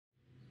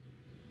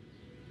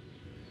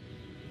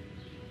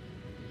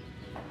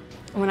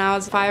When I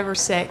was 5 or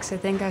 6, I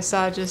think I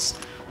saw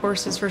just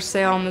horses for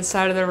sale on the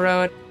side of the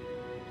road,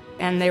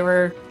 and they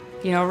were,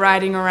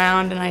 riding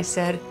around, and I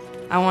said,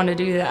 I want to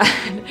do that.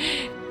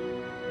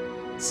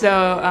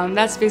 So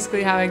that's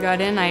basically how I got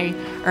in. I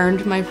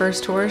earned my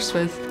first horse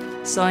with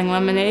selling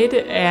lemonade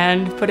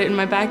and put it in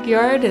my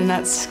backyard, and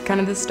that's kind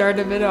of the start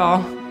of it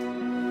all.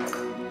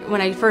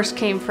 When I first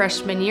came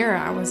freshman year,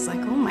 I was like,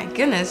 oh my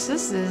goodness,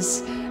 this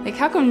is, like,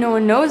 how come no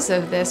one knows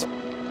of this?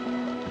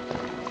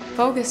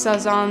 Focus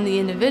us on the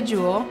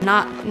individual,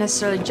 not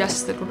necessarily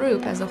just the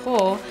group as a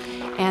whole.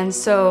 And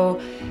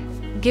so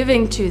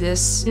giving to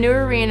this new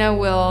arena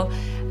will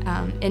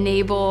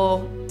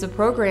enable the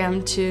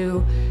program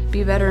to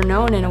be better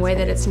known in a way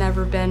that it's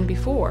never been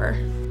before.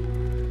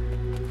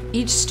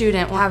 Each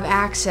student will have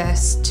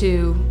access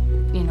to,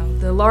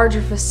 the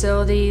larger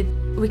facility.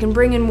 We can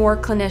bring in more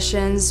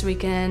clinicians, we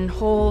can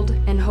hold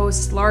and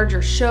host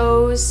larger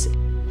shows.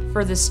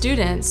 For the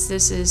students,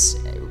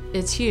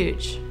 it's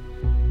huge.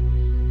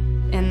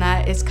 And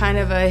that it's kind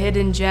of a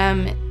hidden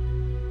gem.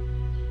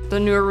 The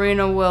new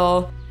arena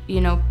will,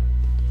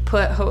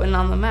 put Houghton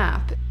on the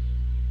map.